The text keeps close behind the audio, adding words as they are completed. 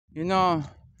You know,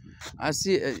 I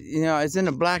see, it's in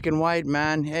the black and white,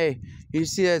 man. Hey, you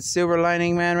see that silver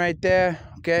lining, man, right there?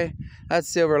 Okay, that's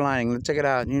silver lining. Check it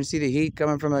out. You see the heat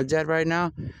coming from the jet right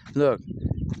now? Look,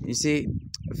 you see,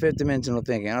 fifth dimensional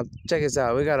thinking. Now, check this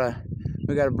out. We got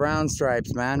a brown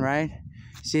stripes, man, right?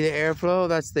 See the airflow?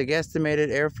 That's the guesstimated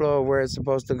airflow of where it's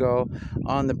supposed to go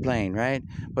on the plane, right?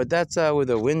 But that's with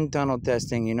the wind tunnel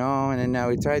testing, and then now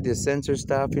we tried the sensor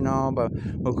stuff, but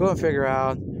we couldn't figure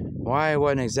out why it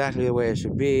wasn't exactly the way it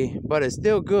should be. But it's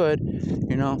still good,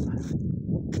 you know.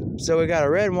 So we got a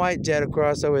red and white jet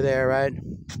across over there, right?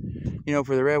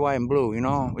 For the red, white, and blue,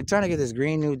 We're trying to get this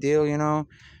Green New Deal,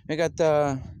 We got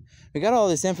all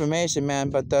this information, man,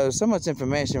 but so much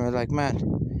information. We're like, man,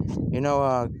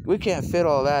 we can't fit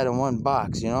all that in one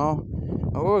box, What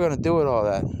we're gonna do with all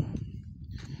that?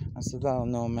 I said, I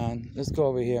don't know, man. Let's go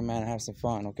over here, man, and have some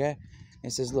fun, okay? He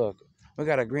says, look, we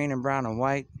got a green and brown and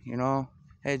white,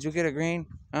 Hey, did you get a green?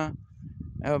 Huh?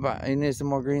 How about, you need some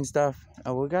more green stuff?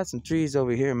 Oh, we got some trees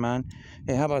over here, man.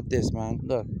 Hey, how about this, man?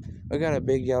 Look, we got a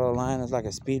big yellow line. It's like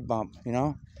a speed bump,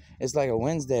 It's like a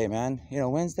Wednesday, man.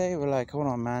 Wednesday, we're like, hold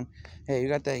on, man. Hey, you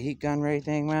got that heat gun ray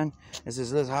thing, man? It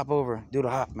says, let's hop over. Do the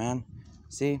hop, man.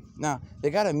 See? Now, they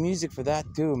got a music for that,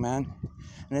 too, man.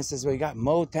 And it says, well, you got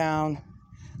Motown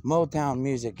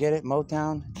music. Get it?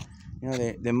 Motown?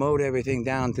 They mowed everything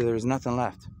down till there was nothing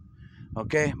left.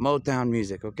 Okay? Motown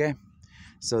music, okay?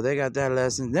 So they got that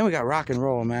lesson. Then we got rock and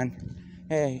roll, man.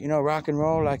 Hey, rock and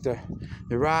roll, like the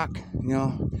rock,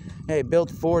 Hey, built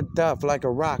Ford tough like a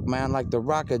rock, man, like the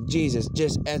rock of Jesus.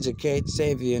 Just educate,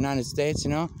 save the United States,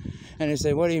 And they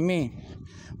say, what do you mean?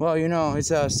 Well,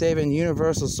 it's saving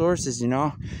universal sources,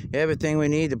 Everything we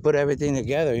need to put everything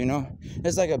together,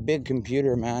 It's like a big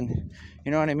computer, man.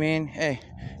 You know what I mean? Hey,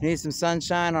 you need some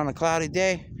sunshine on a cloudy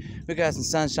day? We got some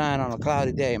sunshine on a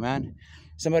cloudy day, man.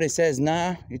 Somebody says,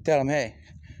 nah, you tell them, hey,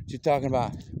 what you talking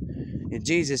about?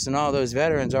 Jesus and all those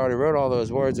veterans already wrote all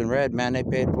those words in red, man. They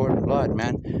paid for it in blood,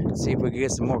 man. Let's see if we can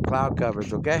get some more cloud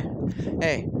coverage, okay?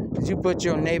 Hey, did you put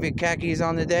your Navy khakis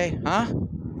on today, huh?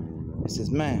 He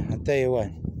says, man, I tell you what.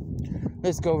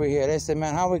 Let's go over here. They said,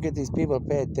 man, how do we get these people to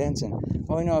pay attention?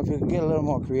 Well, if you could get a little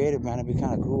more creative, man, it'd be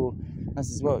kind of cool. I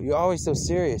says, well, you're always so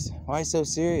serious. Why so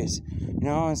serious?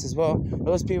 I says, well,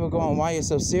 those people going, why you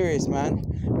so serious, man?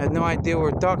 I had no idea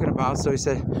what we're talking about. So he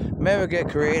said, maybe we'll get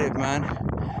creative, man.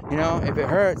 If it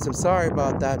hurts, I'm sorry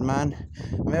about that, man.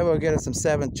 Maybe we'll get us some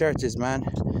 7 churches, man.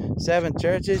 7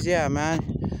 churches? Yeah, man.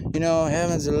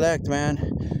 Heaven's elect,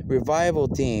 man. Revival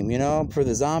team, for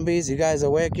the zombies. You guys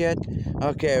awake yet?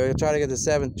 Okay, we're going to try to get the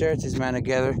 7 churches, man,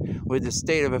 together with the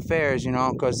state of affairs,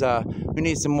 because we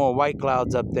need some more white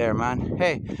clouds up there, man.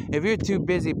 Hey, if you're too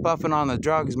busy puffing on the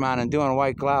drugs, man, and doing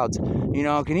white clouds,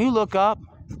 can you look up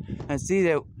and see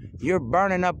that you're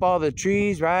burning up all the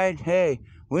trees, right? Hey,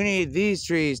 we need these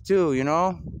trees too,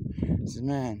 I says,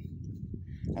 man.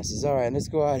 I says, all right, let's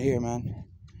go out here, man.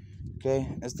 Okay,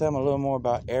 let's tell them a little more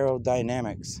about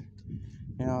aerodynamics.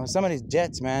 Some of these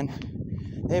jets, man,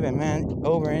 they've been, man,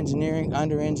 over-engineering,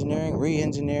 under-engineering,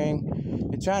 re-engineering.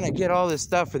 They're trying to get all this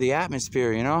stuff for the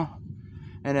atmosphere,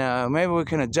 And maybe we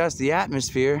can adjust the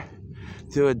atmosphere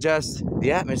to adjust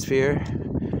the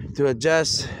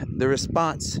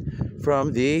response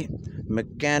from the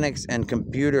mechanics and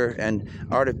computer and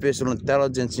artificial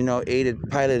intelligence, aided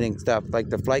piloting stuff, like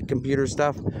the flight computer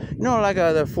stuff, like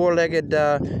the 4-legged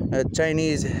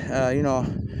Chinese,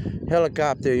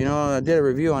 helicopter. I did a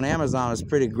review on Amazon. It's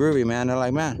pretty groovy, man. They're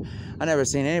like, man, I never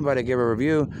seen anybody give a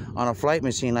review on a flight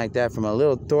machine like that from a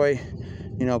little toy,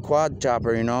 quad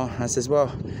chopper. I says,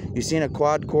 well, you seen a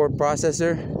quad core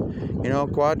processor?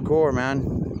 Quad core, man.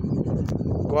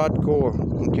 Quad core.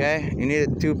 Okay, you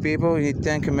need 2 people, you need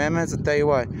 10 commandments. I'll tell you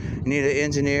what, you need an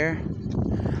engineer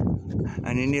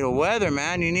and you need a weather,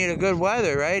 man. You need a good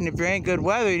weather, right? And if you ain't good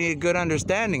weather, you need good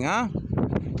understanding, huh?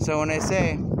 So when they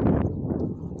say,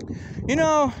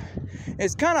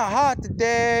 it's kind of hot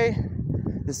today,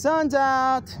 the sun's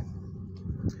out,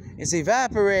 it's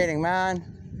evaporating, man,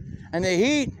 and the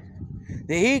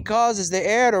heat causes the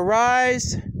air to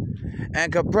rise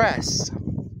and compress.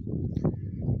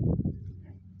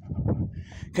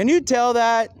 Can you tell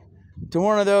that to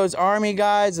one of those Army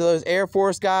guys, or those Air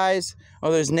Force guys,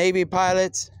 or those Navy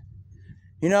pilots?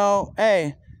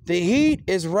 Hey, the heat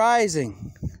is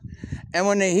rising. And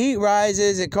when the heat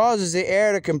rises, it causes the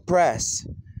air to compress.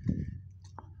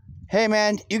 Hey,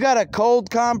 man, you got a cold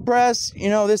compress?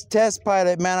 This test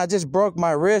pilot, man, I just broke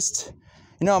my wrist.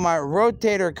 My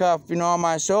rotator cuff, on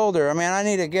my shoulder. I mean, I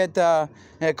need to get a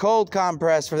cold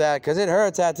compress for that because it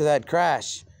hurts after that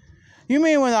crash. You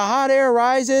mean when the hot air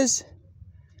rises,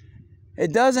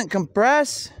 it doesn't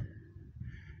compress?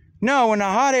 No, when the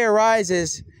hot air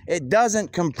rises, it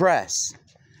doesn't compress.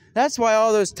 That's why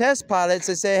all those test pilots,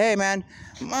 they say, hey man,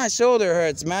 my shoulder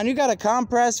hurts, man. You got a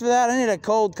compress for that? I need a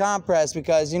cold compress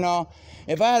because, you know,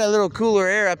 if I had a little cooler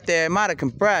air up there, it might have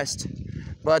compressed.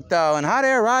 But when hot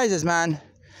air rises, man,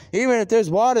 even if there's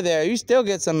water there, you still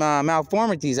get some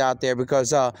malformities out there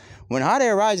because when hot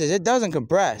air rises, it doesn't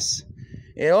compress.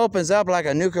 It opens up like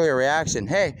a nuclear reaction.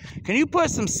 Hey, can you put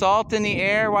some salt in the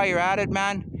air while you're at it,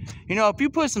 man? You know, if you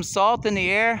put some salt in the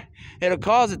air, it'll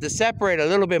cause it to separate a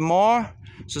little bit more.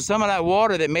 So some of that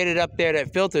water that made it up there,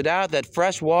 that filtered out, that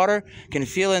fresh water, can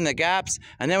fill in the gaps,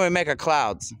 and then we make our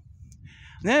clouds.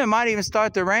 And then it might even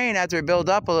start to rain after it builds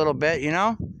up a little bit, you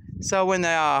know? So when the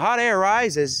hot air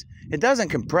rises, it doesn't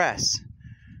compress.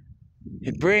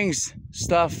 It brings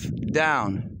stuff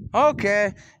down.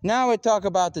 Okay, now we talk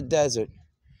about the desert.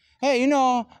 Hey, you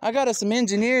know, I got some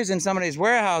engineers in some of these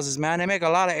warehouses, man. They make a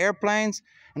lot of airplanes,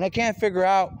 and they can't figure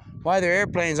out why their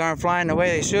airplanes aren't flying the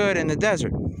way they should in the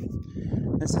desert.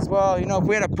 I says, well, you know, if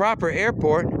we had a proper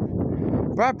airport,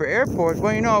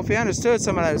 well, you know, if we understood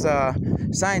some of those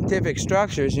scientific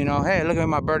structures, you know, hey, look at what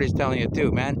my birdie's telling you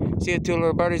too, man. See the two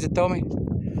little birdies that told me?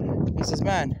 He says,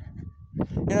 man,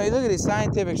 you know, you look at these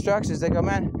scientific structures, they go,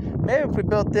 man, maybe if we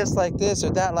built this like this or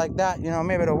that like that, you know,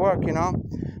 maybe it'll work, you know.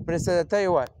 But he said, I'll tell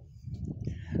you what,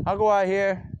 I'll go out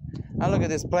here, I'll look at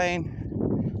this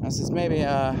plane, I says, maybe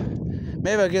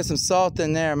I'll get some salt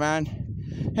in there, man.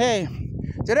 Hey,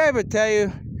 did I ever tell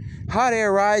you hot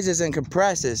air rises and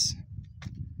compresses?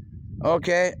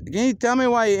 Okay, can you tell me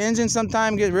why your engine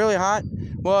sometimes gets really hot?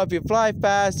 Well, if you fly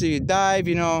fast or you dive,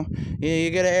 you know, you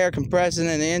get an air compressing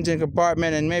in the engine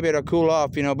compartment and maybe it'll cool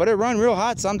off, you know, but it run real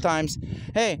hot sometimes.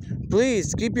 Hey,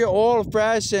 please keep your oil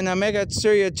fresh and make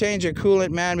sure you change your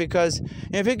coolant, man, because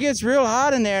if it gets real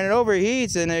hot in there and it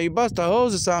overheats and you bust a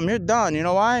hose or something, you're done. You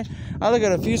know why? I looked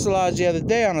at a fuselage the other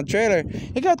day on a trailer.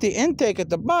 It got the intake at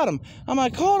the bottom. I'm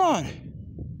like, hold on.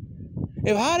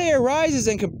 If hot air rises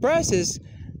and compresses,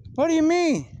 what do you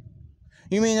mean?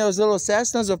 You mean those little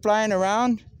Cessnas are flying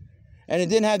around and it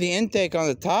didn't have the intake on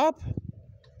the top?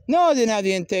 No, it didn't have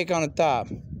the intake on the top.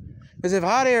 Because if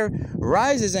hot air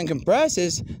rises and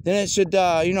compresses, then it should,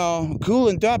 you know, cool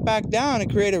and drop back down and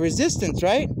create a resistance,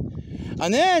 right?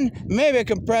 And then maybe it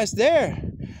compressed there.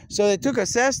 So they took a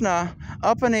Cessna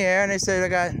up in the air and they said, I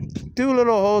got two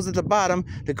little holes at the bottom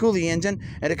to cool the engine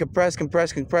and to compress,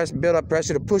 build up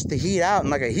pressure to push the heat out in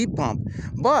like a heat pump.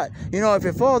 But, you know, if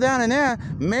it fall down in there,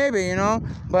 maybe, you know,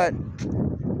 but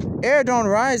air don't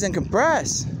rise and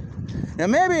compress. Now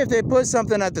maybe if they put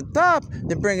something at the top,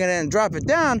 they bring it in and drop it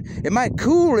down, it might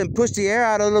cool and push the air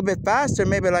out a little bit faster,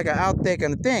 maybe like an outtake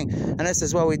on the thing. And I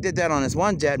says, well, we did that on this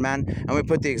one jet, man, and we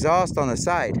put the exhaust on the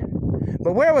side.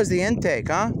 But where was the intake,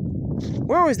 huh?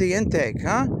 Where was the intake,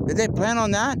 huh? Did they plan on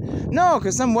that? No,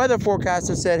 because some weather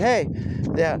forecaster said, hey,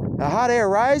 the hot air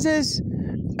rises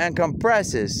and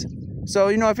compresses. So,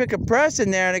 you know, if it compresses in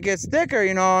there and it gets thicker,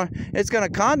 you know, it's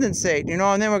going to condensate, you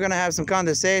know, and then we're going to have some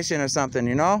condensation or something,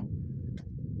 you know?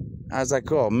 I was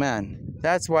like, oh, man,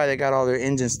 that's why they got all their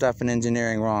engine stuff and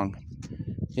engineering wrong.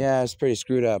 Yeah, it's pretty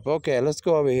screwed up. Okay, let's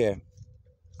go over here.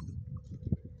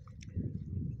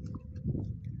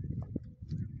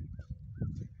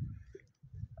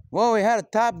 Well, we had a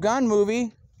Top Gun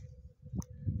movie.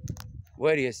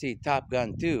 Where do you see Top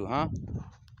Gun 2, huh?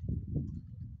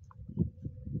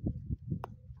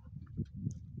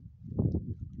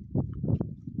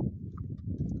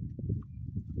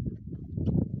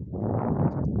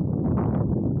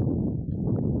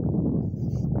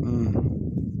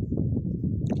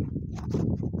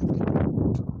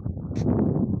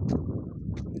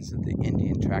 This is what the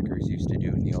Indian trackers used to do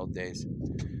in the old days.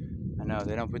 I know,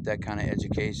 they don't put that kind of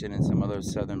education in some of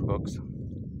those southern books.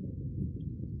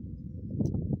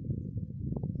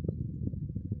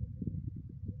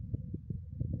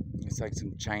 It's like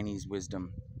some Chinese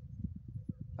wisdom.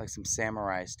 Like some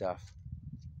samurai stuff.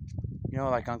 You know,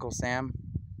 like Uncle Sam?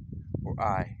 Or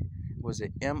I. Was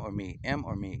it M or me? M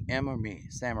or me? M or me?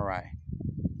 Samurai.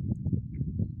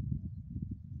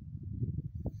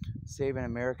 Saving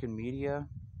American media?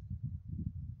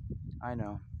 I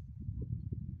know.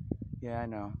 Yeah, I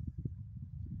know.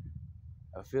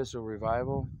 Official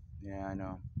revival? Yeah, I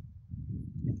know.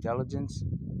 Intelligence?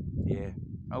 Yeah.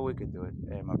 Oh, we could do it.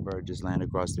 Hey, my bird just landed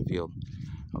across the field.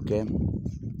 Okay?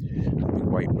 Big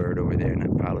white bird over there in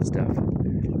that pile of stuff.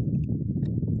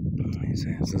 So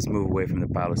let's move away from the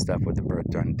pile of stuff with the bird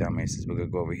trying to tell me. He says, we're going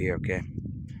to go over here, okay?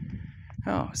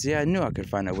 Oh, see, I knew I could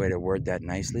find a way to word that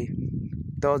nicely.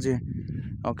 Told you.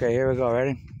 Okay, here we go.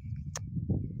 Ready?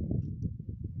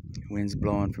 Wind's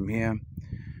blowing from here.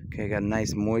 Okay, got a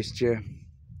nice moisture.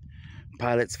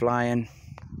 Pilots flying.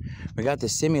 We got the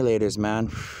simulators, man.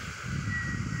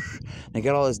 They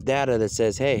got all this data that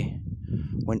says, hey,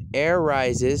 when air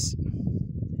rises,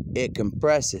 it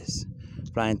compresses,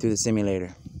 flying through the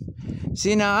simulator.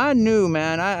 See, now I knew,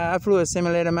 man. I flew a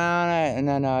simulator, man, and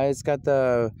then it's got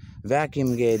the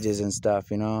vacuum gauges and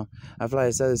stuff, you know. I fly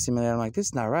this other simulator. I'm like, this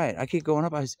is not right. I keep going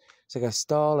up. It's like I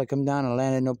stall, I come down and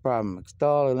landed, no problem. I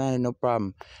stall, I landed, no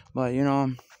problem. But, you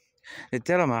know, they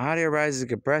tell them hot air rises and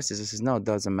compresses. I says, no, it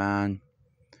doesn't, man.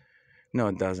 No,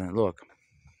 it doesn't. Look.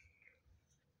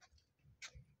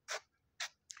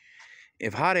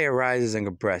 If hot air rises and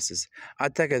compresses, I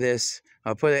take this,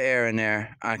 I'll put the air in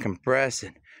there, I compress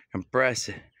it,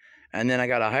 and then I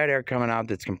got a hot air coming out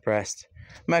that's compressed.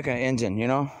 Like an engine, you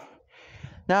know?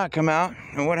 Now it come out,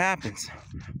 and what happens?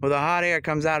 Well, the hot air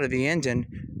comes out of the engine,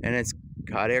 and it's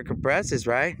hot air compresses,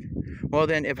 right? Well,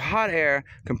 then, if hot air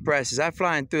compresses, I'm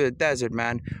flying through the desert,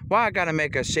 man. Why I gotta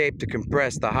make a shape to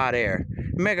compress the hot air?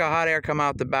 You make a hot air come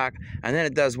out the back, and then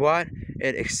it does what?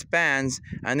 It expands,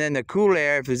 and then the cool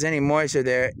air, if there's any moisture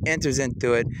there, enters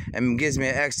into it and gives me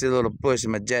an extra little push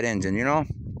in my jet engine, you know?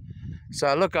 So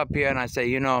I look up here and I say,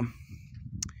 you know,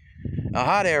 a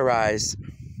hot air rise,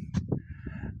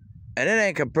 and it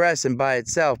ain't compressing by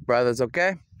itself, brothers,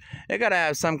 okay? It gotta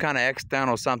have some kind of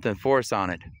external something force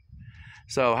on it.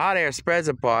 So hot air spreads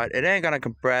apart, it ain't gonna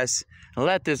compress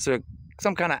unless there's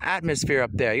some kind of atmosphere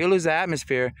up there. You lose the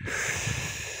atmosphere,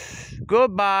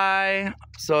 goodbye.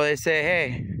 So they say,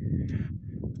 hey,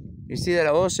 you see that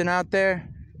ocean out there?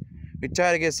 We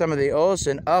try to get some of the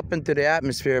ocean up into the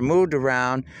atmosphere, moved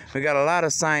around. We got a lot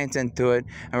of science into it,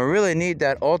 and we really need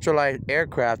that ultralight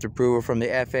aircraft approval from the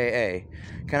FAA.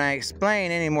 Can I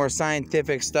explain any more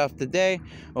scientific stuff today,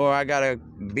 or I gotta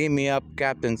beam me up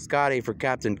Captain Scotty for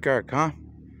Captain Kirk, huh?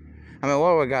 I mean,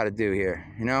 what do we gotta do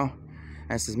here, you know?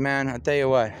 I says, man, I'll tell you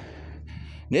what,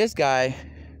 this guy,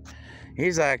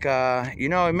 he's like, you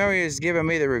know, remember he was giving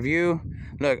me the review?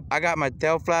 Look, I got my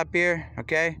tail flap here,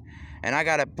 okay? And I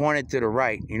got it pointed to the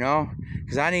right, you know?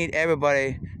 Because I need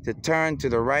everybody to turn to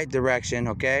the right direction,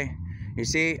 okay? You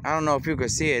see, I don't know if you can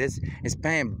see it. It's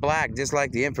painted black, just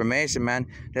like the information, man.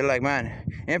 They're like,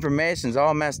 man, information's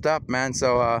all messed up, man.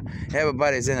 So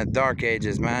everybody's in the dark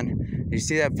ages, man. You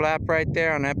see that flap right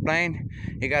there on that plane?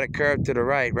 You got it curved to the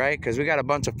right, right? Because we got a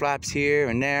bunch of flaps here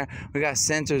and there. We got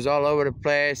sensors all over the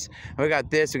place. We got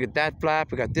this, we got that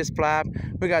flap, we got this flap.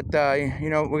 We got, you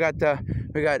know, we got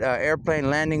airplane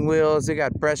landing wheels. We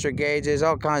got pressure gauges,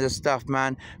 all kinds of stuff,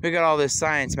 man. We got all this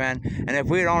science, man. And if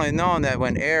we'd only known that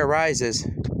when air rises,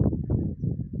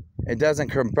 it doesn't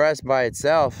compress by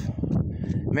itself,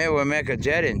 maybe we'll make a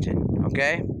jet engine,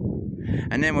 okay?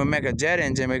 And then we'll make a jet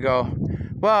engine, we go,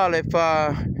 well, if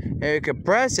you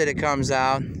compress it, it comes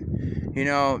out. You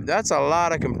know, that's a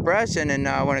lot of compression, and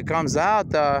when it comes out,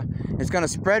 it's going to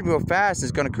spread real fast.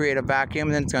 It's going to create a vacuum,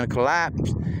 and then it's going to collapse,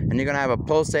 and you're going to have a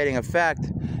pulsating effect.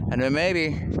 And then maybe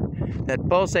that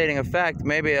pulsating effect,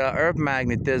 maybe earth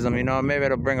magnetism, you know, maybe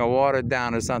it'll bring a water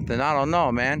down or something. I don't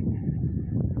know, man.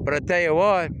 But I tell you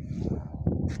what,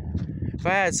 if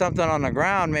I had something on the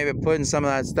ground, maybe putting some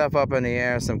of that stuff up in the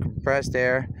air, some compressed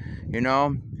air, you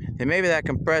know, then maybe that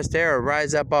compressed air will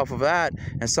rise up off of that,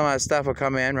 and some of that stuff will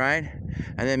come in, right?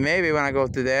 And then maybe when I go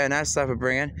through there, and that stuff will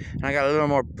bring it, and I got a little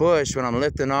more push when I'm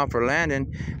lifting off or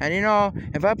landing. And you know,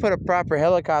 if I put a proper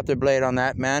helicopter blade on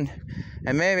that, man,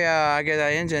 and maybe I get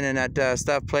that engine and that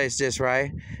stuff placed just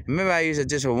right, and maybe I use it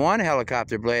just with one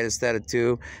helicopter blade instead of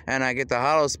two, and I get the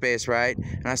hollow space right,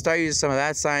 and I start using some of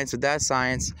that science with that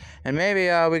science, and maybe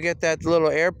we get that little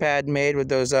air pad made with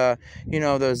those, you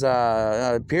know, those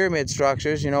pyramid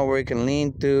structures, you know, where you can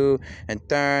lean to and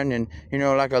turn, and, you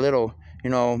know, like a little, you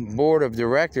know, board of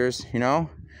directors, you know,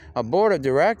 a board of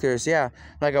directors, yeah,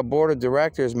 like a board of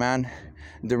directors, man,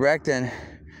 directing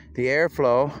the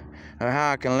airflow of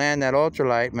how I can land that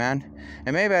ultralight, man.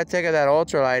 And maybe I take that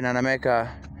ultralight and I make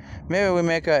a, maybe we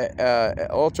make a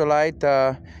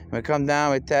ultralight, we come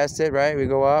down, we test it, right? We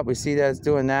go up, we see that it's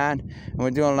doing that, and we're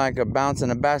doing like a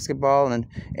bouncing a basketball and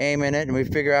aiming it, and we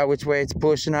figure out which way it's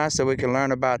pushing us so we can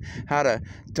learn about how to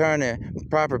turn a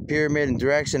proper pyramid in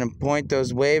direction and point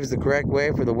those waves the correct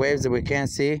way for the waves that we can't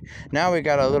see. Now we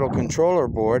got a little controller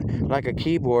board, like a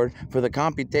keyboard, for the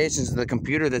computations of the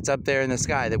computer that's up there in the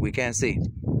sky that we can't see.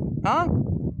 Huh?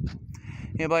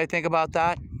 Anybody think about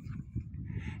that?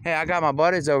 Hey, I got my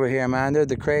buddies over here, man. They're at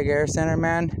the Craig Air Center,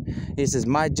 man. He says,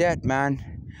 my jet, man.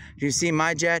 Do you see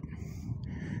my jet?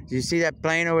 Do you see that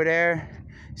plane over there?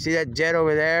 See that jet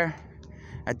over there?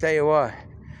 I tell you what,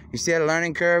 you see that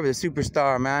learning curve? The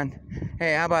superstar, man.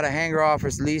 Hey, how about a hangar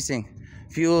office leasing?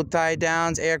 Fuel tie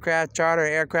downs, aircraft charter,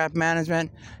 aircraft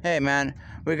management. Hey, man,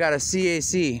 we got a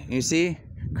CAC, you see?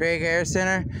 Craig Air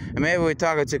Center, and maybe we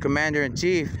talk to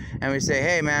Commander-in-Chief, and we say,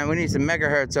 hey, man, we need some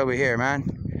megahertz over here, man.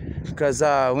 Because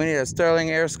we need a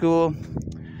Sterling Air School.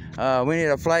 We need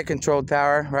a flight control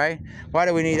tower, right? Why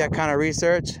do we need that kind of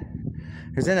research?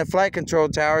 Because then the flight control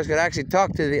towers could actually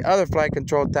talk to the other flight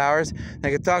control towers.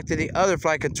 They could talk to the other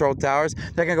flight control towers.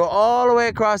 They can go all the way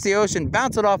across the ocean,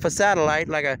 bounce it off a satellite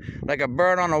like a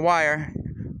bird on a wire.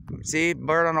 See,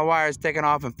 bird on a wire is taking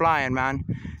off and flying, man.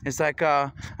 It's like,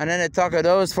 and then they talk to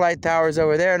those flight towers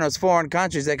over there in those foreign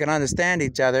countries. They can understand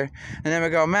each other. And then we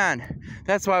go, man,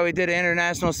 that's why we did an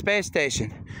International Space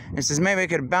Station. It says maybe we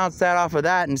could bounce that off of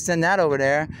that and send that over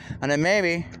there. And then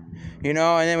maybe, you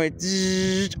know, and then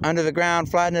we under the ground,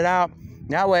 flatten it out.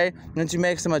 That way, once you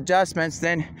make some adjustments,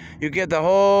 then you give the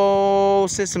whole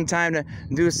system time to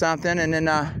do something, and then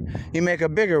you make a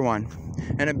bigger one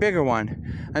and a bigger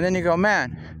one. And then you go,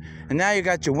 man, and now you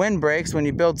got your windbreaks when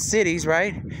you build cities,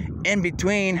 right? In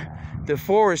between the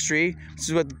forestry. This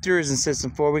is what the tourism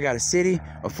system for. We got a city,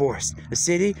 a forest. A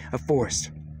city, a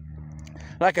forest.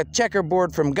 Like a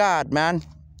checkerboard from God, man.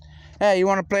 Hey, you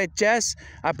want to play chess?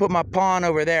 I put my pawn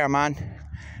over there, man.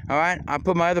 All right? I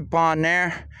put my other pawn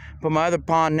there. Put my other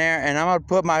pawn there, and I'm going to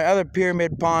put my other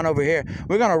pyramid pawn over here.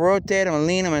 We're going to rotate them and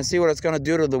lean them and see what it's going to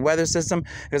do to the weather system.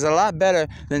 It's a lot better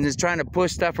than just trying to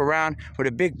push stuff around with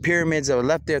the big pyramids that were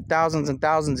left there thousands and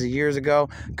thousands of years ago.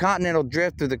 Continental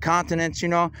drift through the continents, you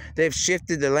know. They've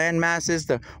shifted the land masses.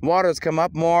 The water's come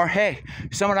up more. Hey,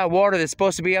 some of that water that's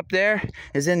supposed to be up there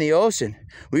is in the ocean.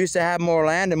 We used to have more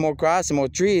land and more grass and more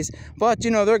trees, but, you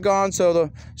know, they're gone, so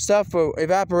the stuff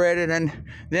evaporated, and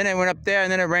then it went up there,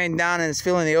 and then it rained down, and it's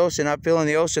filling the ocean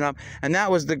up, and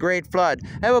that was the great flood.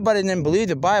 Everybody didn't believe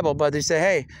the Bible, but they say,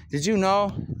 hey, did you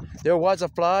know there was a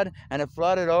flood, and it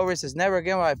flooded over? It says, never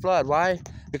again will I flood. Why?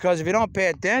 Because if you don't pay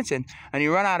attention, and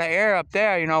you run out of air up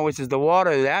there, you know, which is the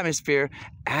water, the atmosphere,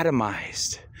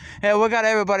 atomized. Hey, we got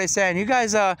everybody saying, you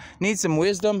guys need some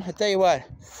wisdom. I tell you what.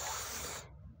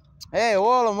 Hey,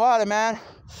 oil and water, man.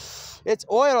 It's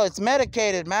oil. It's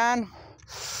medicated, man.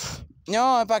 You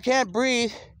know, if I can't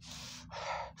breathe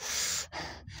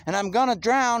and I'm gonna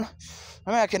drown,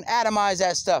 I mean, I can atomize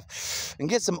that stuff and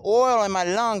get some oil in my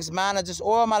lungs, man. I just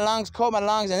oil my lungs, coat my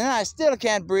lungs, and then I still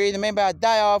can't breathe, and maybe I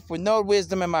die off with no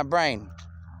wisdom in my brain.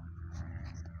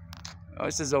 Oh,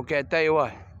 this is okay. I tell you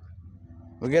what.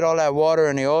 We get all that water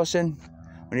in the ocean.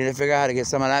 We need to figure out how to get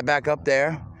some of that back up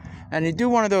there. And you do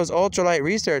one of those ultralight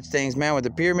research things, man, with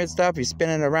the pyramid stuff. You spin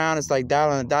it around. It's like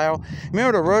dialing a dial.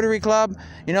 Remember the Rotary Club?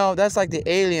 You know, that's like the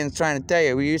aliens trying to tell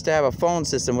you. We used to have a phone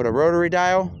system with a rotary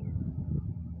dial.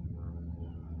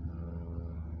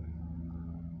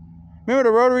 Remember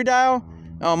the rotary dial?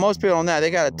 Oh, most people don't know. They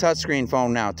got a touchscreen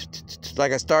phone now,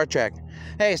 like a Star Trek.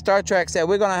 Hey, Star Trek said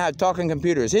we're going to have talking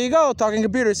computers. Here you go, talking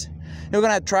computers. We're going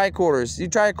to have tricorders. You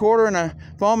try a quarter in a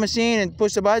phone machine and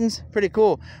push the buttons? Pretty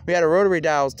cool. We had a rotary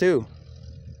dials too.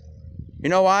 You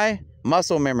know why?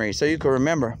 Muscle memory, so you can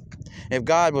remember. If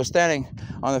God was standing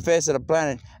on the face of the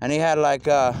planet and he had like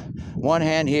one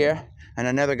hand here and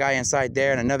another guy inside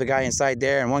there and another guy inside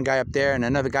there and one guy up there and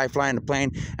another guy flying the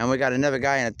plane, and we got another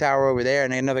guy in a tower over there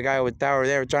and another guy over the tower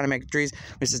there, we're trying to make trees.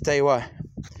 We says, tell you what,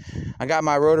 I got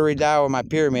my rotary dial with my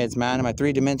pyramids, man, and my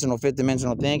three-dimensional,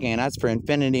 fifth-dimensional thinking, and that's for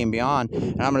infinity and beyond.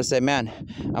 And I'm going to say, man,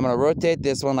 I'm going to rotate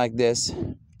this one like this,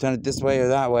 turn it this way or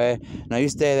that way. Now you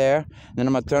stay there. And then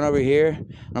I'm going to turn over here, and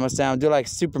I'm going to say, I'm going to do like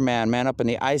Superman, man, up in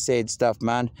the Ice Age stuff,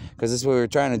 man, because this is what we were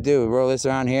trying to do. Roll this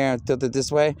around here and tilt it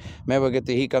this way. Maybe we'll get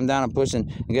the heat come down and push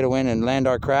and get a wind and land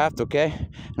our craft, okay?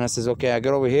 And I says, okay, I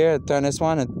get over here, turn this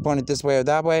one and point it this way or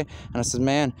that way. And I says,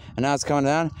 man, and now it's coming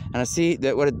down. And I see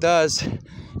that what it does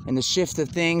in the shift of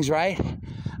things, right?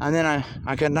 And then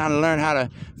I can now learn how to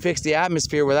fix the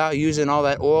atmosphere without using all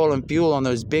that oil and fuel on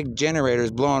those big generators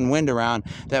blowing wind around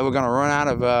that we're going to run out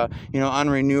of, you know,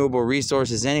 unrenewable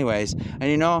resources anyways. And,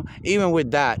 you know, even with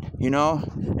that, you know,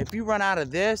 if you run out of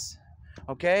this,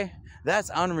 okay, that's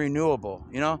unrenewable.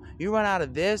 You know, you run out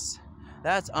of this,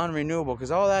 that's unrenewable,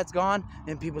 because all that's gone,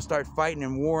 and people start fighting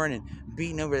and warring and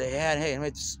beating over the head. Hey, I'm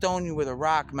going to stone you with a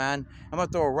rock, man. I'm going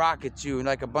to throw a rock at you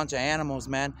like a bunch of animals,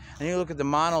 man. And you look at the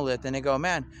monolith and they go,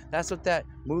 man, that's what that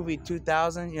movie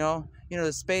 2000, you know,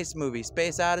 the space movie,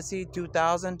 Space Odyssey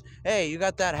 2000. Hey, you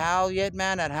got that HAL yet,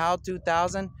 man? That HAL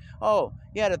 2000? Oh,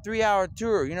 yeah, the 3-hour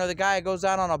tour. You know, the guy goes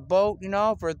out on a boat, you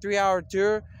know, for a 3-hour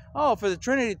tour. Oh, for the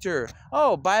Trinity tour.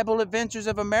 Oh, Bible Adventures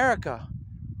of America.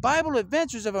 Bible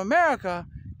Adventures of America?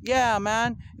 Yeah,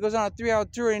 man. He goes on a 3-hour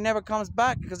tour and he never comes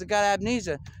back because he got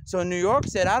amnesia. So New York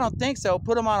said, I don't think so.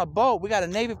 Put him on a boat. We got a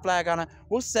Navy flag on it.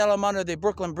 We'll sail him under the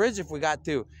Brooklyn Bridge if we got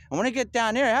to. And when he get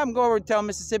down there, have him go over and tell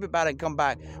Mississippi about it and come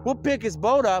back. We'll pick his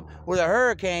boat up with a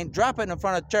hurricane, drop it in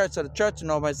front of church so the church will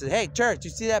know. And says, hey, church, you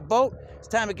see that boat? It's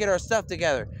time to get our stuff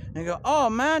together. And he go, oh,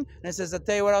 man. And he says, I'll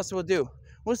tell you what else we'll do.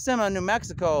 We'll send him to New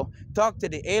Mexico, talk to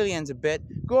the aliens a bit,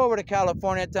 go over to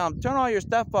California, tell them, turn all your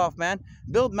stuff off, man.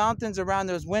 Build mountains around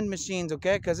those wind machines,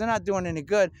 okay? Because they're not doing any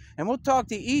good. And we'll talk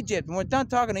to Egypt. When we're done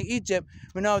talking to Egypt,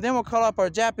 then we'll call up our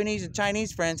Japanese and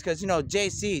Chinese friends because,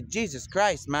 JC, Jesus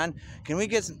Christ, man. Can we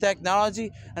get some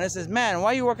technology? And it says, man,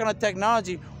 why are you working on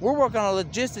technology? We're working on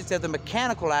logistics of the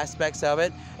mechanical aspects of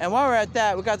it. And while we're at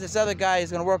that, we got this other guy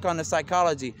who's going to work on the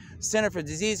psychology, Center for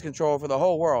Disease Control for the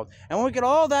whole world. And when we get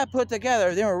all that put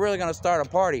together, then we're really going to start a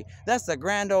party. That's the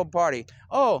grand old party.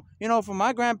 Oh, for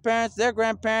my grandparents, their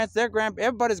grandparents,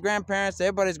 everybody's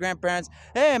grandparents.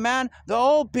 Hey, man, the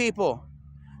old people,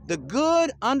 the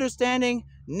good, understanding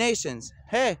nations.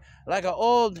 Hey, like an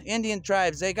old Indian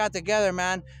tribes, they got together,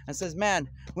 man, and says, man,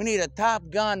 we need a Top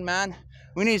Gun, man.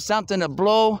 We need something to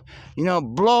blow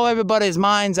everybody's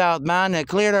minds out, man, and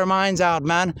clear their minds out,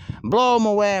 man. Blow them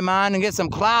away, man, and get some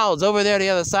clouds over there the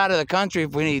other side of the country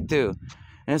if we need to.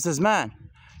 And it says, man,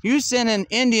 you sending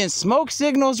Indian smoke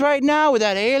signals right now with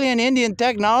that alien Indian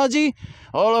technology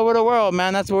all over the world,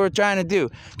 man. That's what we're trying to do.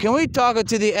 Can we talk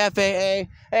to the FAA?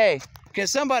 Hey, can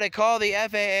somebody call the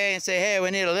FAA and say, hey, we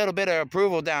need a little bit of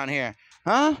approval down here?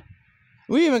 Huh?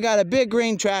 We even got a big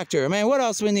green tractor. Man, what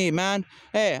else we need, man?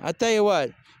 Hey, I tell you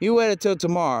what. You wait until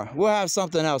tomorrow. We'll have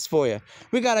something else for you.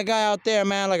 We got a guy out there,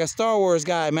 man, like a Star Wars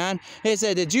guy, man. He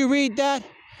said, did you read that?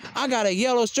 I got a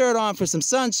yellow shirt on for some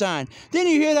sunshine.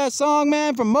 Didn't you hear that song,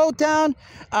 man, from Motown?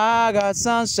 I got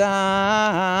sunshine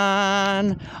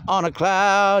on a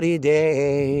cloudy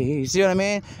day. See what I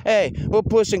mean? Hey, we're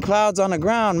pushing clouds on the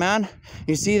ground, man.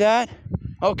 You see that?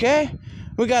 Okay?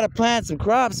 We got to plant some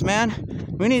crops,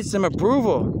 man. We need some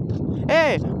approval.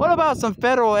 Hey, what about some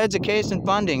federal education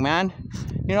funding, man?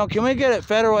 Can we get a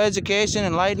federal education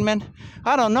enlightenment?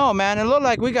 I don't know, man. It looked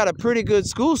like we got a pretty good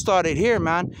school started here,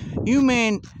 man. You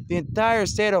mean the entire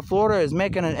state of Florida is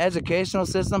making an educational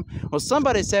system? Well,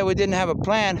 somebody said we didn't have a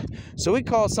plan, so we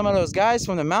called some of those guys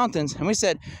from the mountains, and we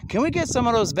said, can we get some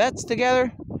of those vets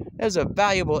together? Those are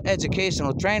valuable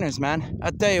educational trainers, man. I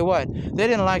tell you what, they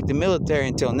didn't like the military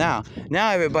until now.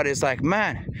 Now everybody's like,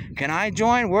 man, can I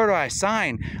join? Where do I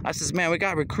sign? I says, man, we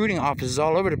got recruiting offices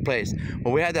all over the place.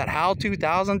 Well, we had that HAL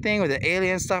 2000 thing with the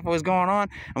alien stuff that was going on,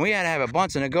 and we had to have a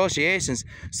bunch of negotiations.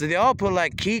 So they all put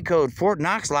like key code, Fort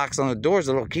Knox locks on the doors,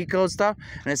 the little key code stuff.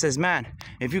 And it says, man,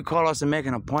 if you call us and make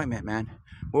an appointment, man,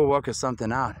 we'll work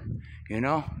something out.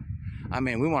 I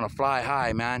mean, we want to fly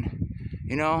high, man.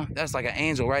 That's like an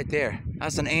angel right there.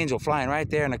 That's an angel flying right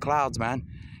there in the clouds, man.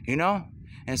 And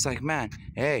it's like, man,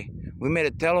 hey, we made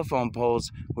a telephone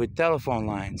poles with telephone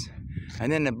lines.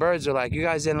 And then the birds are like, you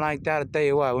guys didn't like that? I'll tell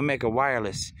you what, we make a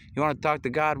wireless. You want to talk to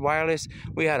God wireless?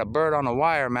 We had a bird on the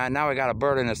wire, man. Now we got a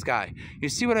bird in the sky. You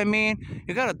see what I mean?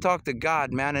 You got to talk to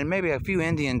God, man, and maybe a few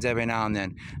Indians every now and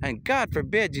then. And God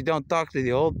forbid you don't talk to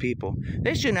the old people.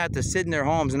 They shouldn't have to sit in their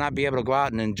homes and not be able to go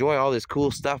out and enjoy all this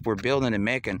cool stuff we're building and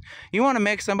making. You want to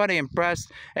make somebody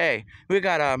impressed? Hey, we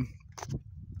got a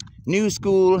new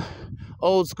school,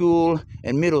 old school,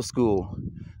 and middle school.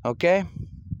 Okay?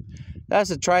 That's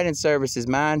the Trident services,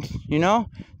 man.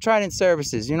 Trident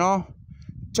services,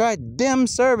 Try them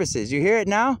services. You hear it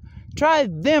now? Try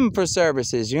them for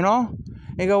services, You go,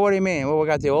 what do you mean? Well, we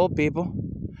got the old people,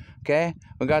 okay?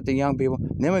 We got the young people.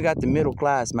 Then we got the middle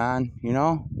class, man,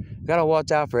 Got to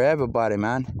watch out for everybody,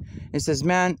 man. It says,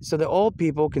 man, so the old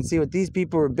people can see what these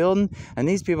people are building, and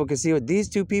these people can see what these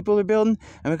two people are building.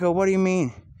 And we go, what do you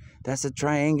mean? That's a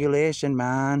triangulation,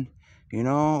 man. We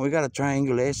got a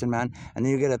triangulation, man. And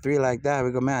then you get a 3 like that.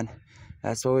 We go, man,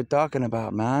 that's what we're talking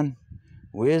about, man.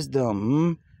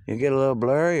 Wisdom, You get a little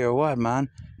blurry or what, man?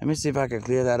 Let me see if I can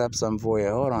clear that up some for you.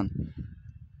 Hold on.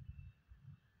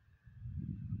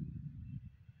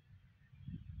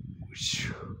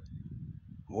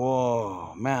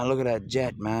 Whoa, man, look at that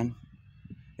jet, man.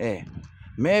 Hey,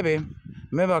 maybe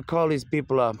I'll call these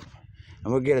people up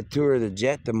and we'll get a tour of the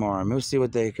jet tomorrow. And we'll see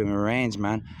what they can arrange,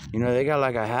 man. They got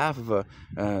like a half of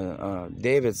a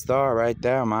David Star right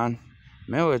there, man.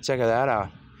 Maybe we'll check that out.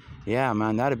 Yeah,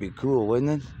 man, that'd be cool,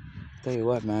 wouldn't it? Tell you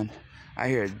what, man. I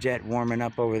hear a jet warming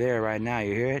up over there right now.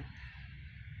 You hear it?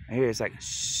 I hear it's like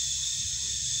shh.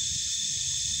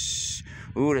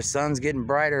 Ooh, the sun's getting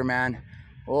brighter, man.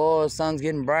 Oh, the sun's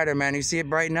getting brighter, man. You see it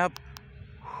brighten up?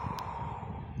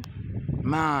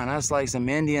 Man, that's like some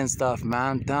Indian stuff, man.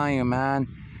 I'm telling you, man.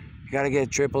 You gotta get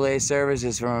AAA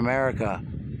services from America.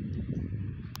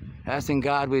 That's in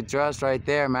God we trust right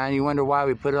there, man. You wonder why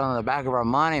we put it on the back of our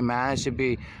money, man. It should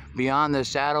be beyond the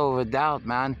shadow of a doubt,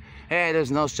 man. Hey, there's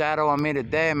no shadow on me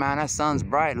today, man. That sun's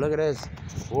bright. Look at this.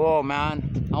 Whoa,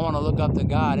 man. I want to look up to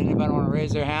God. Anybody want to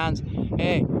raise their hands?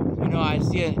 Hey, you know, I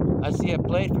see a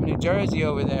plate from New Jersey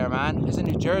over there, man. There's a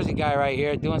New Jersey guy right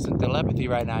here doing some telepathy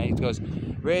right now. He goes,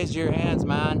 raise your hands,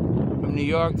 man. From New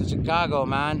York to Chicago,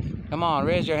 man. Come on,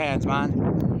 raise your hands,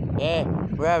 man. Yeah,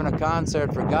 we're having a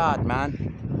concert for God,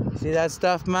 man. See that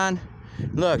stuff, man?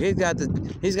 Look, he's got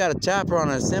a chopper on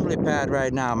an assembly pad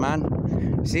right now,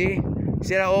 man. See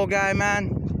that old guy,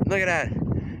 man? Look at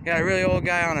that. Got a really old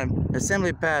guy on an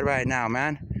assembly pad right now,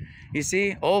 man. You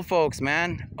see, old folks,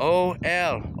 man.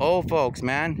 old folks,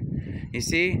 man. You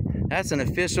see, that's an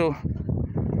official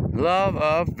love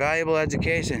of valuable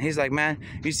education. He's like, man,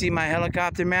 you see my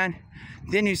helicopter, man?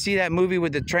 Didn't you see that movie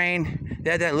with the train?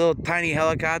 They had that little tiny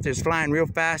helicopter. It's flying real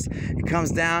fast. It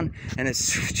comes down and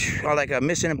it's like a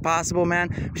Mission Impossible, man.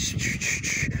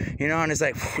 You know, and it's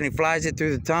like, and he flies it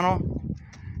through the tunnel.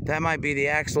 That might be the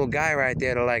actual guy right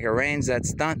there to like arrange that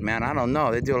stunt, man. I don't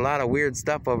know. They do a lot of weird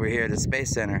stuff over here at the Space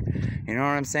Center. You know what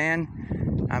I'm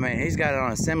saying? I mean, he's got it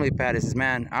on assembly pad. He says,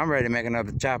 man, I'm ready to make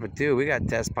another chopper too. We got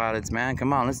test pilots, man.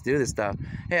 Come on, let's do this stuff.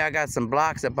 Hey, I got some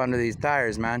blocks up under these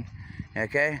tires, man.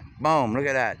 Okay, boom, look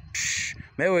at that.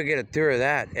 Maybe we'll get a tour of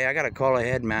that. Hey, I gotta call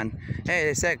ahead, man. Hey,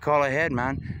 they said call ahead,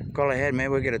 man. Call ahead, maybe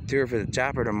we'll get a tour for the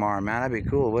chopper tomorrow, man. That'd be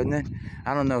cool, wouldn't it?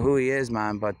 I don't know who he is,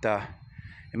 man, but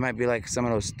it might be like some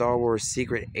of those Star Wars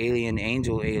secret alien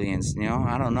angel aliens, you know?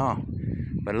 I don't know.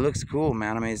 But it looks cool,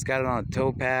 man. I mean, he's got it on a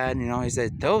tow pad, you know? He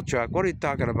said, tow truck, what are you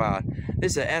talking about?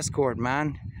 This is an escort,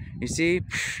 man. You see?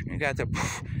 We got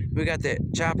the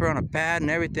chopper on a pad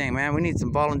and everything, man. We need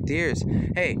some volunteers.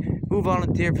 Hey, who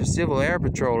volunteered for Civil Air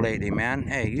Patrol lately, man?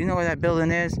 Hey, you know where that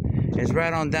building is? It's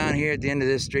right on down here at the end of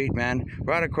this street, man.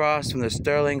 Right across from the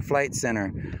Sterling Flight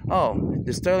Center. Oh,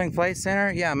 the Sterling Flight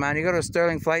Center? Yeah, man, you go to a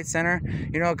Sterling Flight Center,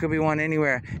 you know, it could be one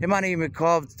anywhere. It might even be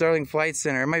called Sterling Flight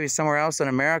Center. It might be somewhere else in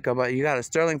America, but you got a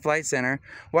Sterling Flight Center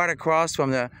right across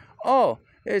from the, oh,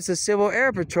 it's a Civil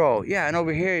Air Patrol. Yeah, and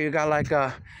over here you got like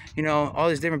you know, all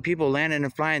these different people landing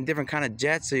and flying different kind of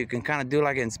jets, so you can kind of do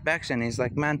like an inspection. And he's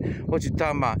like, man, what you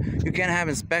talking about? You can't have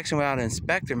inspection without an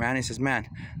inspector, man. He says, man,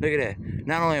 look at it.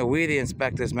 Not only are we the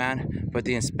inspectors, man, but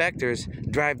the inspectors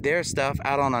drive their stuff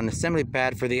out on an assembly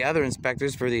pad for the other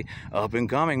inspectors for the up and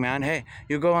coming, man. Hey,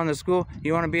 you go on to school,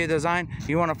 you want to be a design,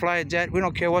 you want to fly a jet, we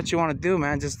don't care what you want to do,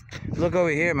 man. Just look over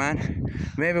here, man.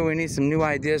 Maybe we need some new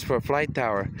ideas for a flight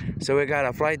tower. So we got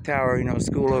a flight tower, you know,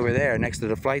 school over there next to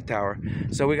the flight tower.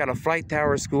 So we got a flight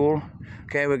tower school.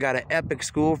 Okay, we got an Epic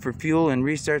school for fuel and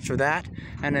research for that.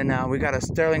 And then we got a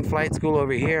Sterling Flight School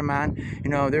over here, man. You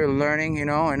know, they're learning, you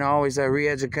know, and always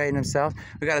re-educating themselves.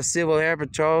 We got a Civil Air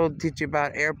Patrol, teach you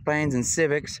about airplanes and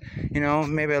civics. You know,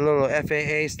 maybe a little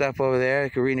FAA stuff over there.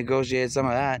 You could renegotiate some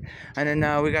of that. And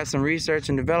then we got some research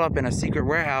and developing a secret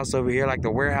warehouse over here, like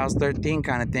the Warehouse 13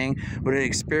 kind of thing, with an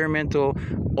experimental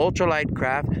ultralight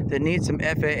craft that needs some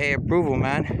FAA approval,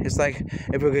 man. It's like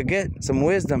if we could get some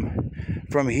wisdom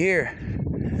from here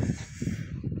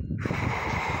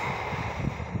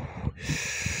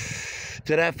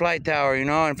to that flight tower, you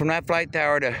know, and from that flight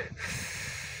tower to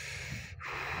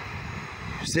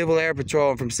Civil Air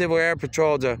Patrol, and from Civil Air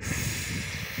Patrol to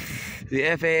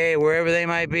the FAA, wherever they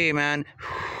might be, man.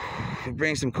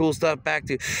 Bring some cool stuff back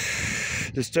to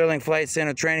the Sterling Flight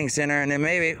Center Training Center, and then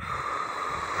maybe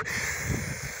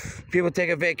people take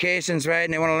a vacations, right,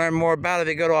 and they want to learn more about it.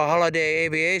 They go to a Holiday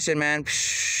Aviation, man.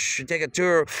 Take a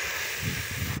tour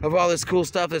of all this cool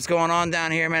stuff that's going on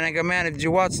down here, man. I go, man, did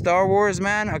you watch Star Wars,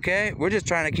 man? Okay, we're just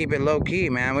trying to keep it low-key,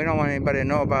 man. We don't want anybody to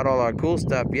know about all our cool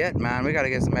stuff yet, man. We got to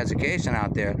get some education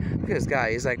out there. Look at this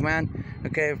guy. He's like, man,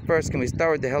 okay, first, can we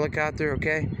start with the helicopter,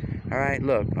 okay? All right,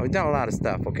 look, we've done a lot of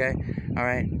stuff, okay? All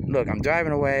right, look, I'm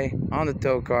driving away on the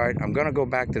tow cart. I'm going to go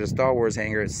back to the Star Wars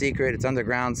hangar. It's secret. It's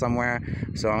underground somewhere.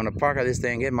 So I'm going to park out this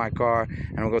thing, get in my car,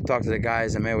 and we'll go talk to the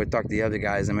guys, and maybe we'll talk to the other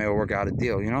guys, and maybe we'll work out a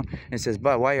deal, you know? And it says,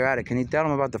 but while you're at it, can you tell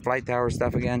them about the flight tower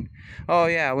stuff again? Oh,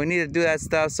 yeah, we need to do that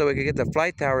stuff so we can get the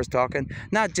flight towers talking,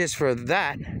 not just for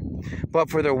that, but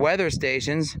for the weather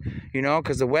stations, you know,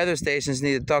 because the weather stations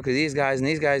need to talk to these guys, and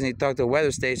these guys need to talk to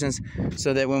weather stations,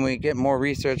 so that when we get more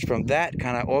research from that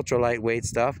kind of ultra lightweight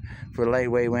stuff for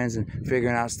lightweight winds and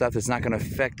figuring out stuff that's not going to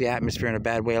affect the atmosphere in a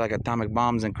bad way, like atomic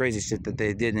bombs and crazy shit that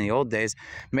they did in the old days,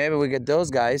 maybe we get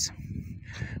those guys,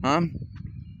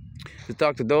 to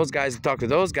talk to those guys, and talk to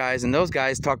those guys, and those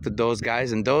guys talk to those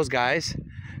guys, and those guys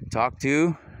talk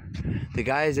to the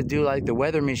guys that do like the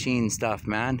weather machine stuff,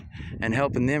 man, and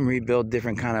helping them rebuild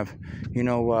different kind of,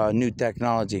 new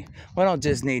technology. We don't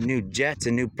just need new jets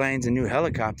and new planes and new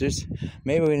helicopters.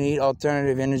 Maybe we need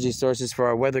alternative energy sources for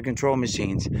our weather control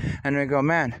machines. And we go,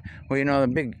 man, well, the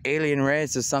big alien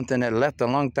race is something that left a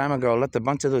long time ago, left a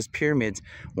bunch of those pyramids,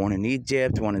 one in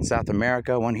Egypt, one in South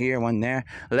America, one here, one there.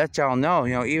 Let y'all know,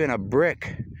 even a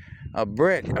big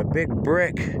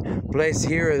brick placed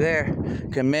here or there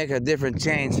can make a different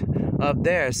change up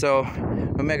there. So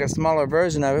we'll make a smaller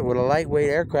version of it with a lightweight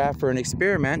aircraft for an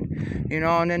experiment,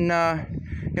 and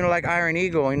then like Iron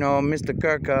Eagle, Mr.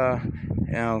 Kirk,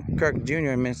 Kirk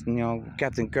Jr.,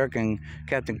 Captain Kirk and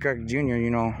Captain Kirk Jr.,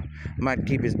 might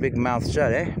keep his big mouth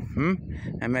shut,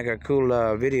 and make a cool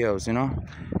videos,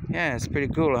 Yeah, it's pretty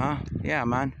cool, huh? Yeah,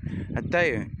 man. I tell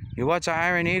you, you watch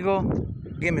Iron Eagle,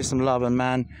 give me some loving,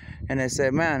 man. And I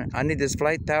said, man, I need this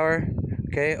flight tower,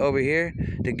 okay, over here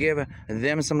to give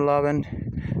them some loving.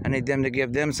 I need them to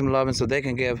give them some loving so they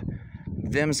can give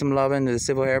them some loving to the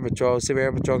Civil Air Patrol. Civil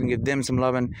Air Patrol can give them some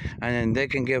loving, and then they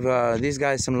can give these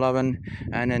guys some loving,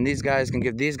 and then these guys can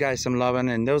give these guys some loving,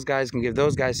 and those guys can give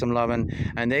those guys some loving,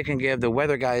 and they can give the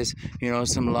weather guys,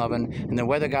 some loving, and the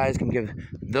weather guys can give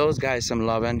those guys some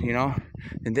loving,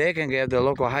 and they can give the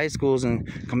local high schools and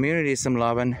communities some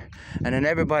loving, and then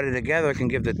everybody together can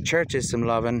give the churches some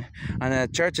loving, and then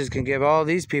the churches can give all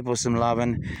these people some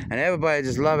loving, and everybody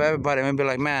just love everybody and be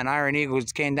like, man, Iron Eagle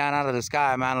just came down out of the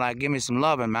sky, man, like, give me some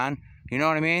loving, man. You know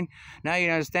what I mean? Now you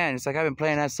understand. It's like I've been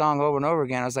playing that song over and over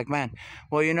again. I was like, man,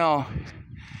 well,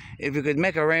 if you could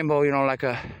make a rainbow,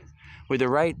 with the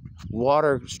right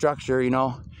water structure,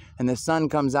 and the sun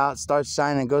comes out, starts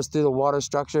shining, goes through the water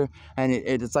structure, and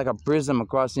it's like a prism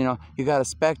across, you got a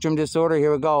spectrum disorder,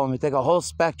 here we go, and we take a whole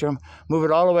spectrum, move it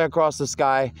all the way across the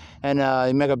sky, and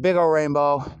you make a big old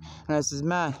rainbow. And I says,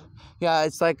 man, yeah,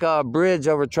 it's like a bridge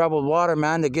over troubled water,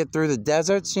 man, to get through the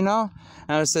deserts, And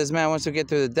I says, man, once we get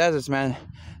through the deserts, man,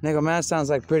 they go, man, that sounds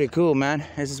like pretty cool, man.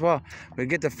 I says, well, we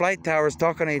get the flight towers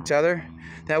talking to each other,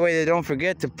 that way they don't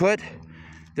forget to put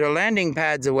their landing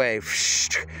pads away.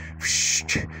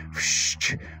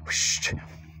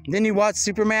 Then you watch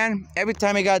Superman, every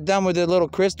time he got done with the little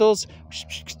crystals,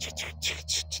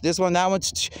 this one, that one,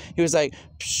 he was like,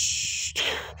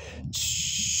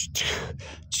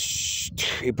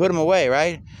 he put them away,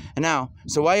 right? And now,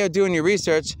 so while you're doing your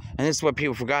research, and this is what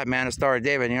people forgot, man, the Star of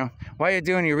David, while you're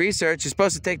doing your research, you're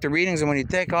supposed to take the readings, and when you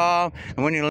take off, and when you